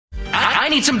I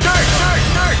need some dirt.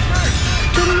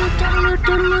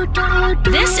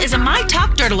 This is a My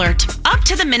Talk Dirt Alert. Up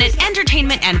to the minute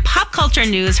entertainment and pop culture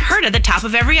news heard at the top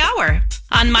of every hour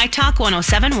on My Talk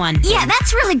 107.1. Yeah,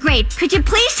 that's really great. Could you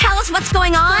please tell us what's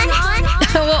going on?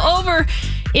 Well, over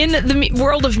in the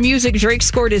world of music, Drake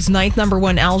scored his 9th number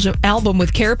one album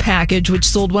with Care Package, which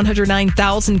sold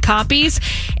 109,000 copies.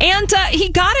 And he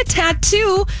got a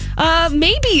tattoo,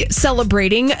 maybe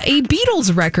celebrating a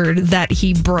Beatles record that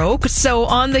he broke. So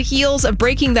on the heels of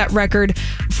breaking that record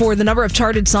for the number of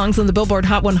charted songs on the Billboard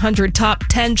Hot 100 Top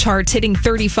 10 charts, hitting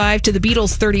 35 to the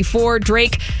Beatles 34,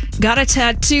 Drake got a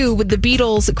tattoo with the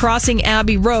Beatles crossing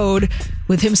Abbey Road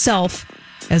with himself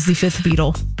as the 5th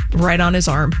Beatle right on his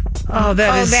arm.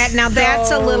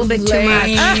 That's a little bit too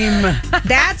much.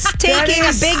 That's taking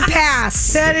a big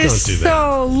pass. That is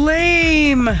so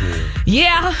lame.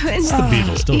 Yeah. It's the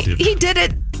Beatles. Don't do that. He did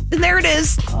it. And there it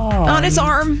is on his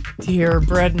arm. Dear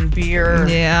bread and beer.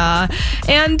 Yeah.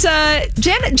 And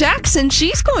Janet Jackson,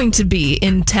 she's going to be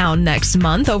in town next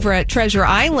month over at Treasure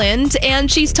Island. And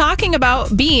she's talking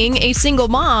about being a single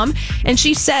mom. And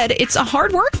she said, it's a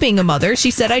hard work being a mother.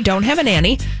 She said, I don't have a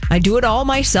nanny. I do it all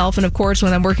myself. And of course,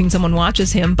 when I'm working, someone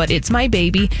watches him. But it's my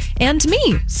baby and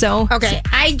me. So. Okay,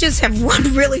 I just have one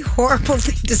really horrible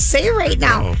thing to say right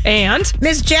now. And?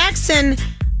 Miss Jackson,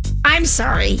 I'm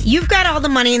sorry. You've got all the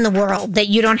money in the world that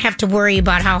you don't have to worry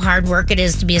about how hard work it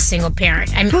is to be a single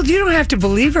parent. Well, you don't have to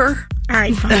believe her. All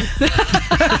right, fine.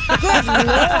 Good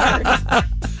Lord.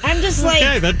 I'm just like...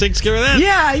 Okay, that takes care of that.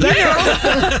 Yeah, you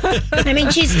know. I mean,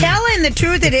 she's telling the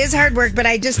truth. It is hard work, but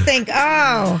I just think,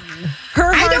 I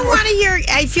don't want to hear...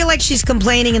 I feel like she's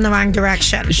complaining in the wrong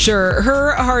direction. Sure.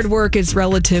 Her hard work is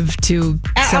relative to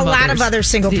a lot of other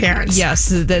single parents. Yes.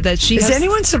 That she Is has,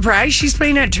 anyone surprised she's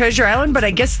playing at Treasure Island, but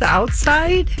I guess the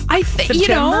outside? I think,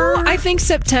 I think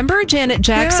September, Janet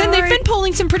Jackson, they've been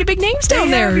pulling some pretty big names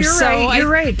down there. You're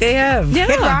right. They have. Yeah.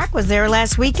 Kid Rock was there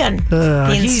last weekend.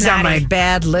 He's on my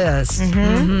bad list.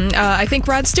 I think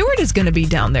Rod Stewart is going to be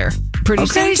down there pretty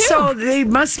soon, too. So they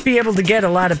must be able to get a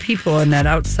lot of people in that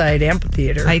outside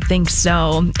amphitheater. I think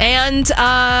so. And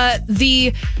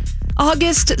the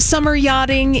August summer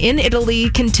yachting in Italy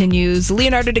continues.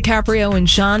 Leonardo DiCaprio and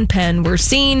Sean Penn were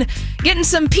seen getting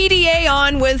some PDA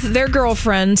on with their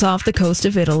girlfriends off the coast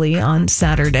of Italy on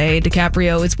Saturday.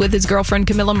 DiCaprio is with his girlfriend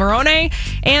Camilla Morrone,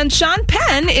 and Sean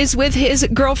Penn is with his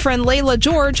girlfriend Layla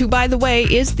George, who, by the way,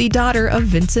 is the daughter of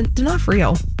Vincent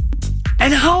D'Onofrio.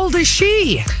 And how old is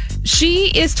she?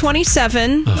 She is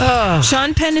 27.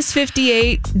 Sean Penn is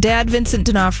 58. Dad Vincent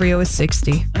D'Onofrio is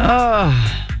 60.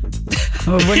 I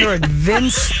wonder what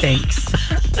Vince thinks.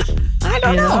 I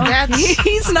don't know.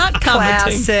 He's not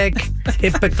commenting. Classic.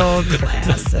 Typical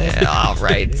classic. All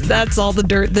right. That's all the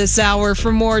dirt this hour.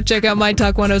 For more, check out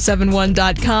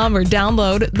MyTalk1071.com or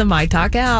download the MyTalk app.